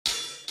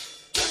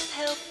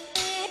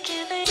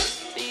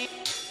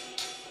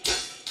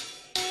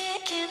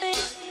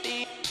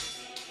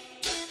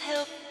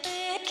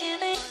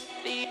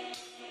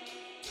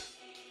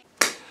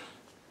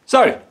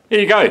So, here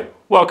you go.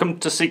 Welcome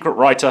to Secret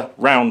Writer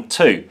Round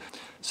 2.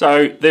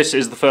 So, this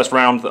is the first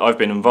round that I've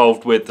been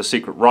involved with, the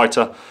Secret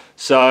Writer.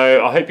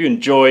 So, I hope you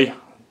enjoy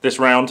this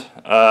round.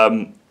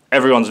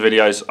 Everyone's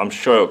videos, I'm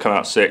sure it'll come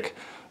out sick.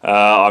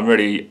 I'm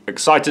really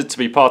excited to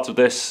be part of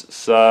this.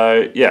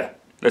 So, yeah,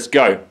 let's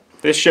go.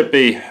 This should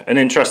be an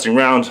interesting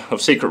round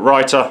of Secret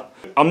Writer.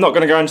 I'm not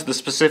going to go into the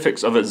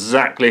specifics of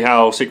exactly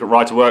how Secret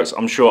Writer works.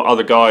 I'm sure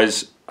other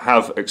guys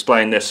have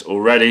explained this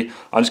already.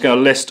 I'm just going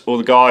to list all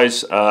the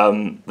guys that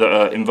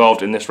are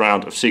involved in this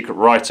round of Secret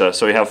Writer.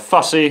 So we have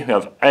Fusi, we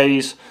have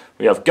A's,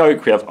 we have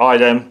Goke, we have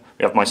Idem,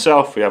 we have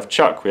myself, we have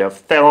Chuck, we have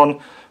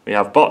Theron, we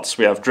have Botz,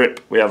 we have Drip,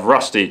 we have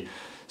Rusty.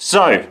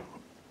 So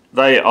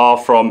they are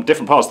from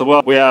different parts of the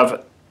world. We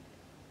have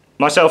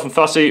myself and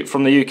Fusi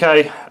from the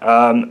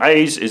UK.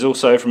 A's is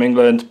also from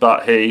England,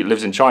 but he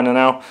lives in China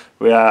now.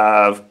 We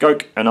have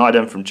Goke and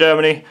Idem from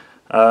Germany.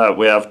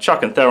 We have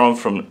Chuck and Theron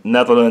from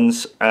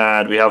Netherlands,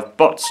 and we have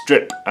Botz,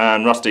 Drip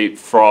and Rusty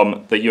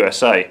from the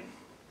USA.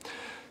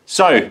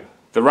 So,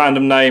 the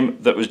random name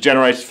that was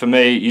generated for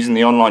me using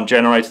the online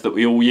generator that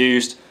we all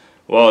used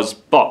was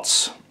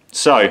Botz.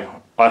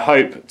 So, I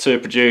hope to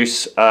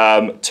produce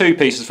 2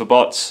 pieces for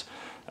Botz.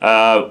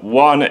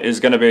 One is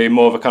going to be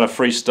more of a kind of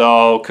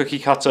freestyle cookie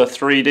cutter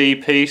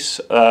 3D piece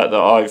that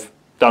I've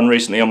done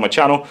recently on my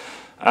channel.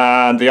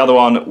 And the other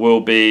one will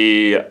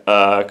be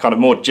a kind of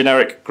more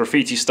generic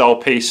graffiti style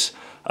piece,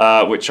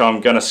 which I'm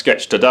going to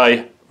sketch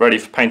today, ready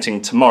for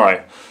painting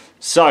tomorrow.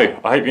 So,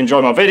 I hope you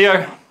enjoy my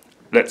video.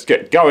 Let's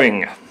get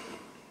going.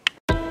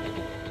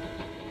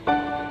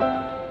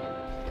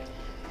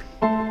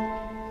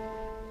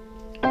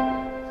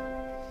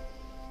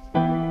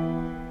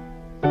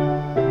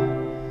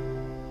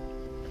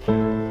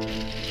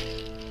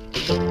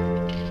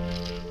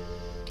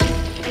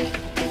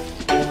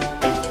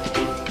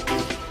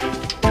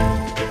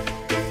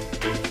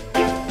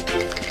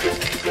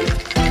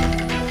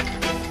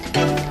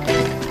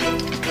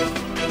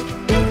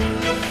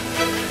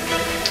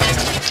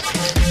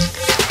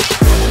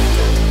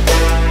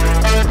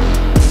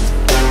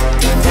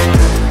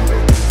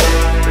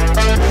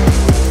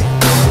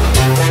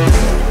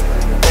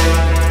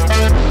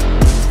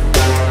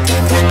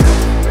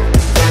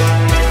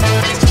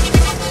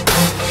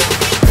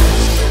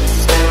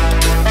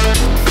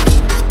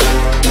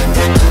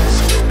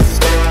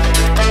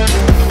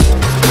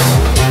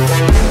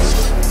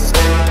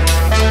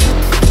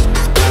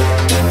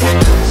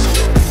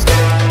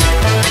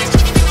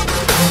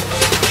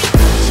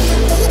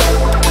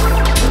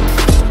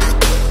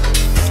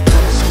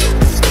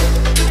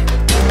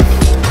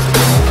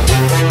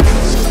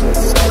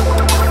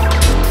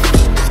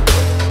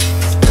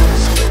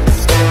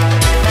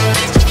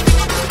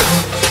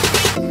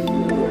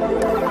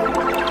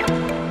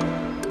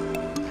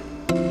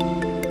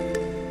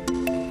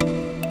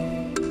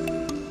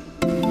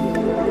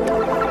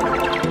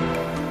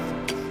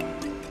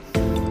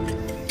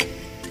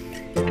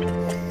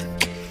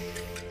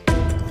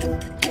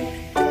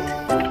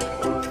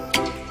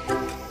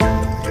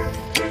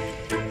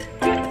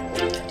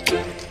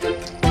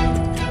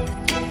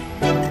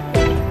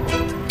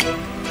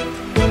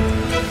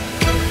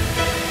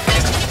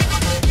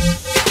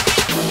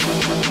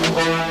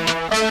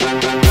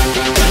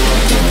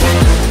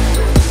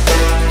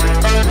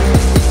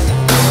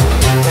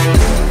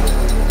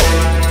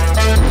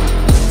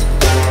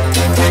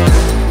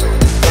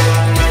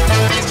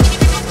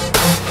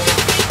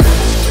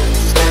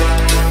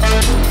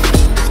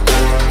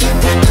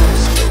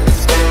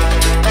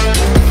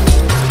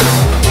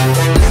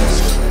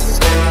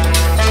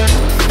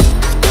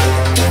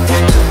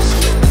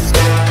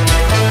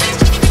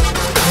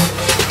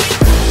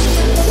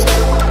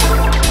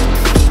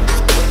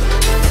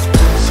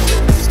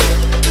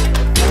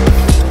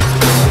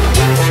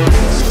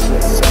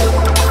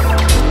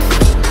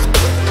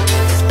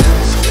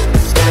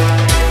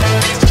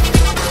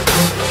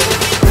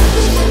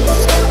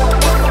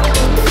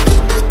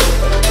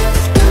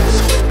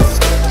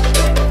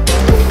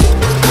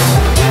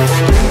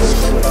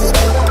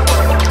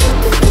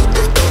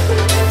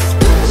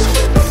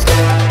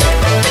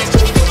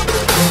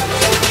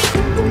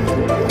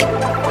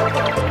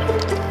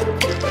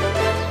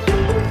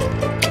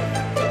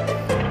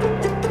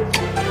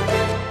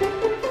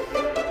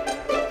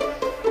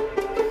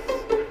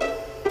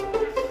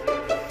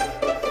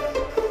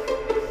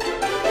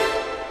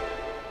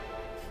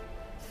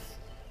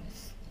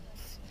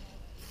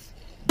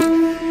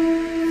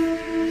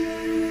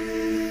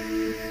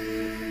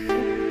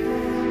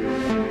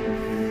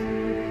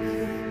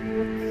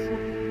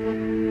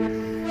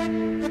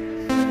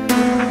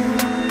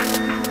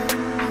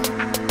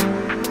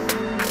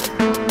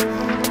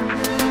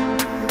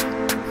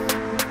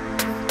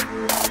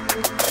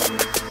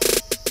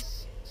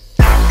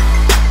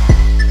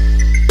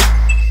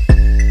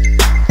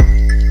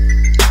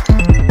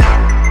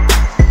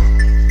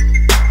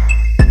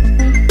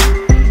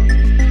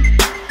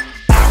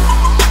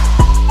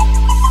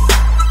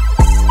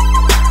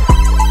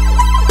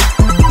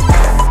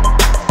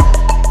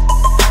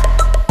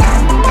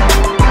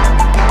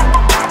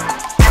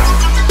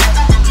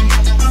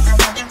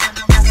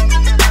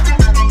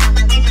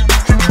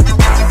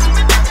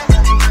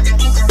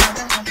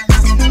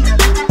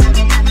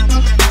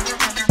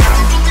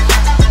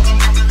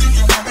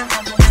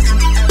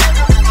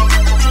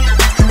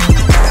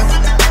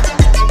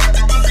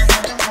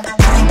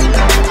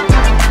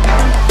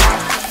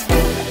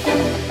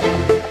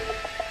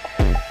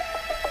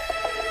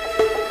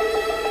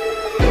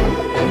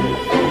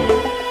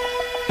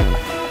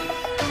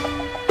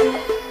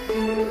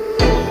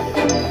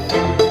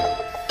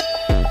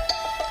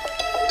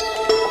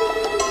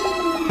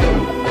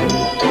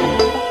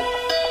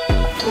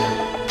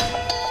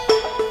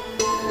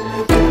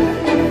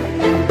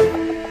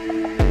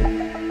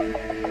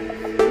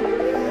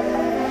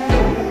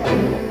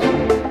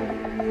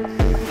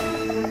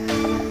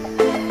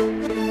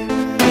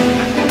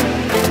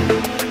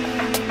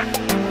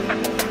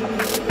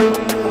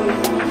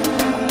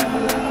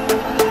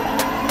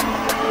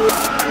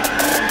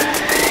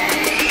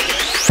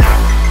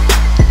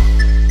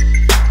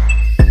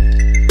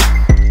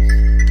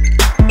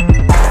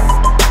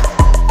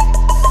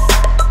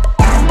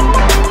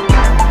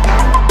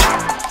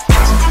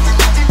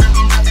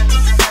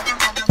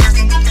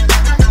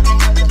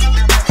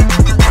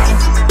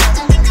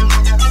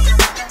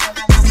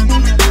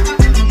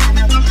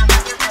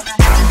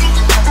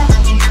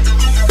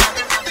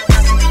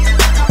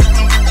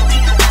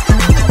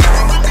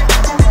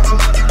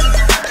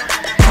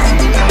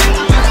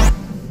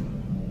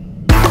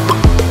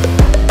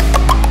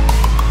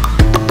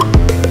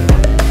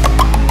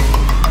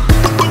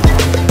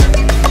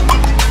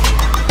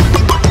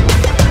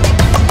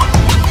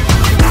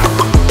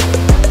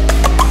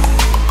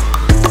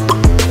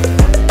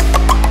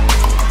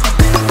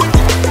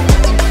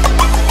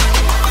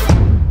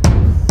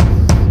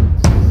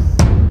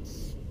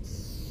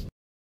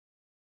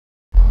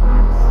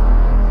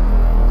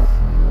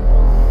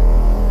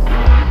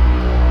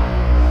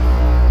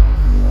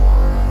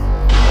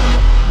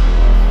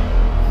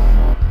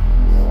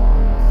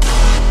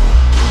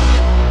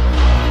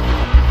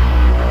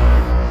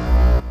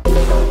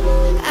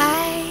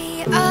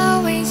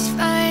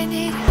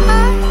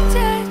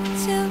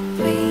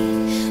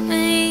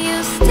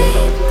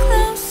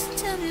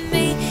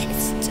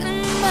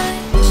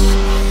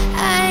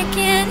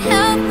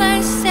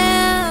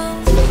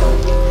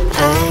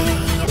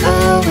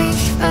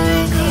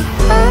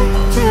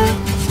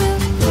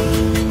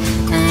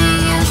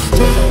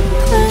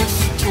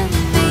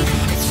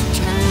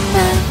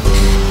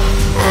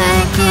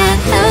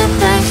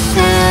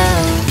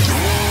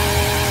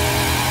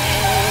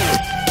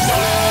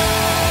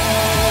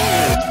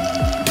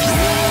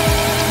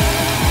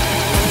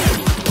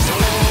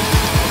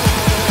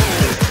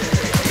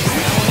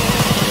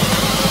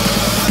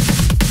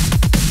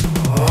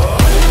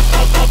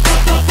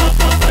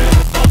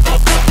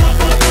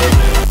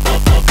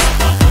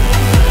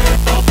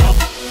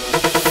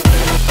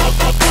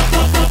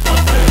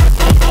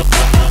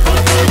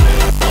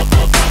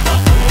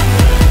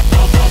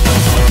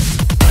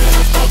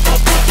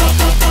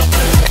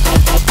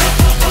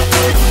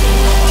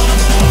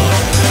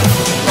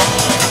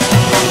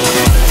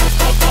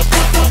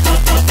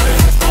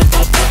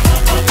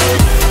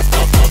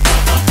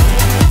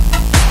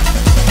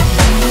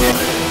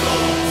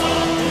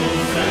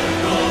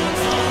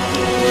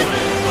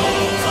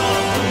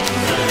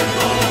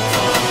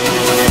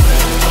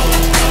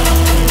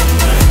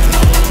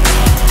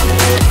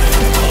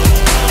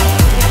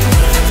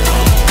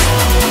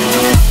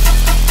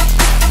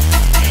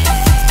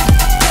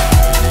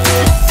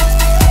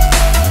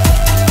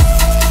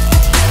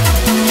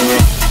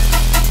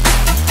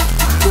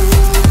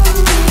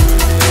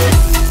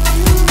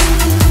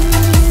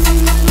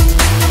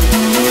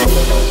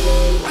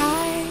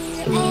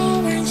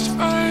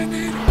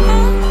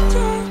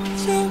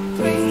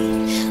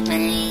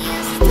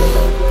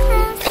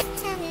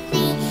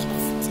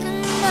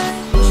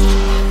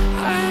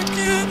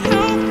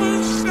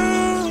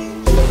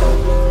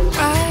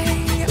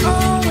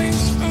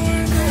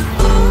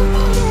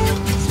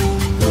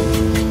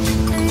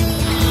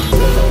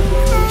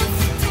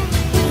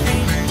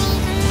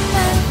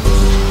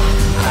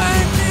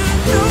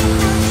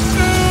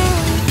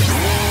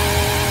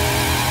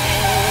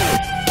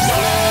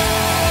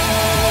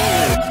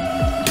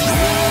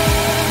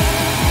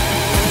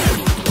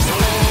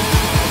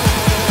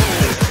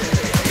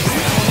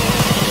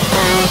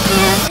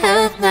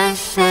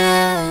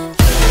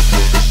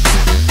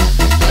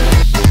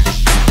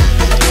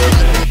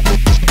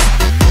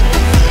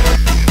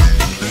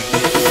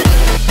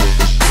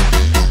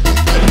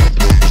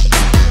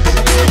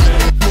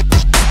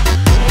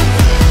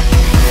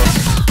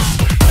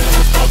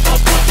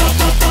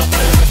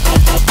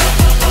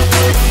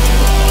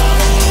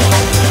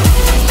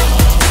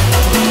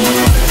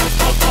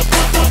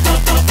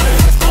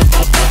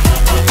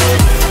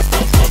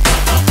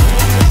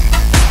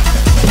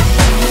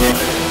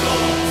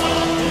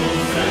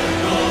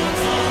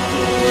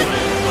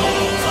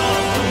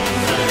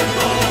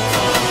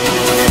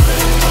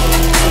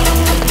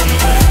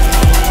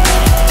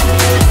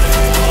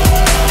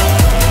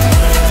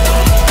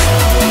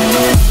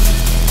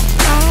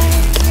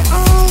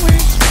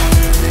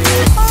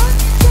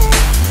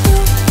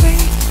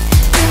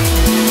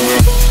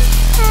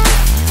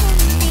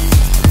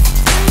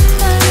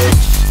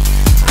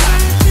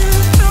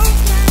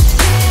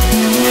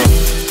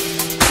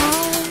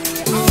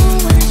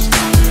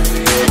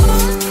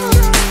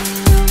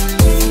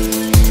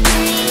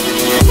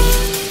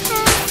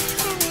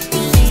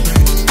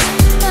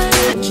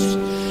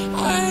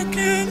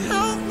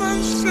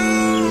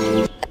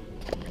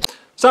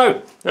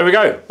 there we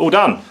go, all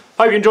done.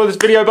 Hope you enjoyed this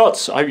video,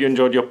 Botz. I hope you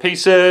enjoyed your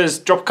pieces.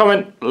 Drop a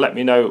comment, let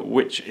me know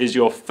which is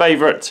your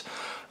favourite.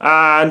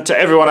 And to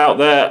everyone out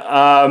there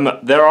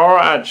are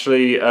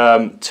actually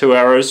 2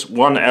 errors,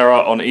 1 error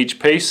on each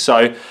piece.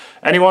 So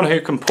anyone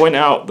who can point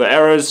out the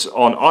errors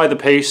on either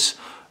piece,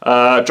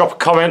 drop a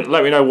comment,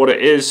 let me know what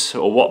it is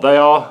or what they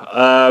are,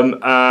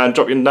 and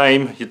drop your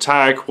name, your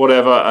tag,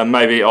 whatever, and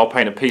maybe I'll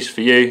paint a piece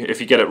for you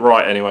if you get it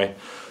right anyway.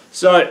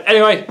 So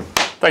anyway,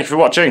 thank you for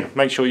watching.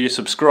 Make sure you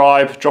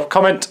subscribe, drop a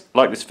comment,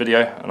 like this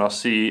video, and I'll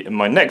see you in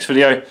my next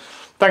video.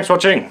 Thanks for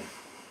watching.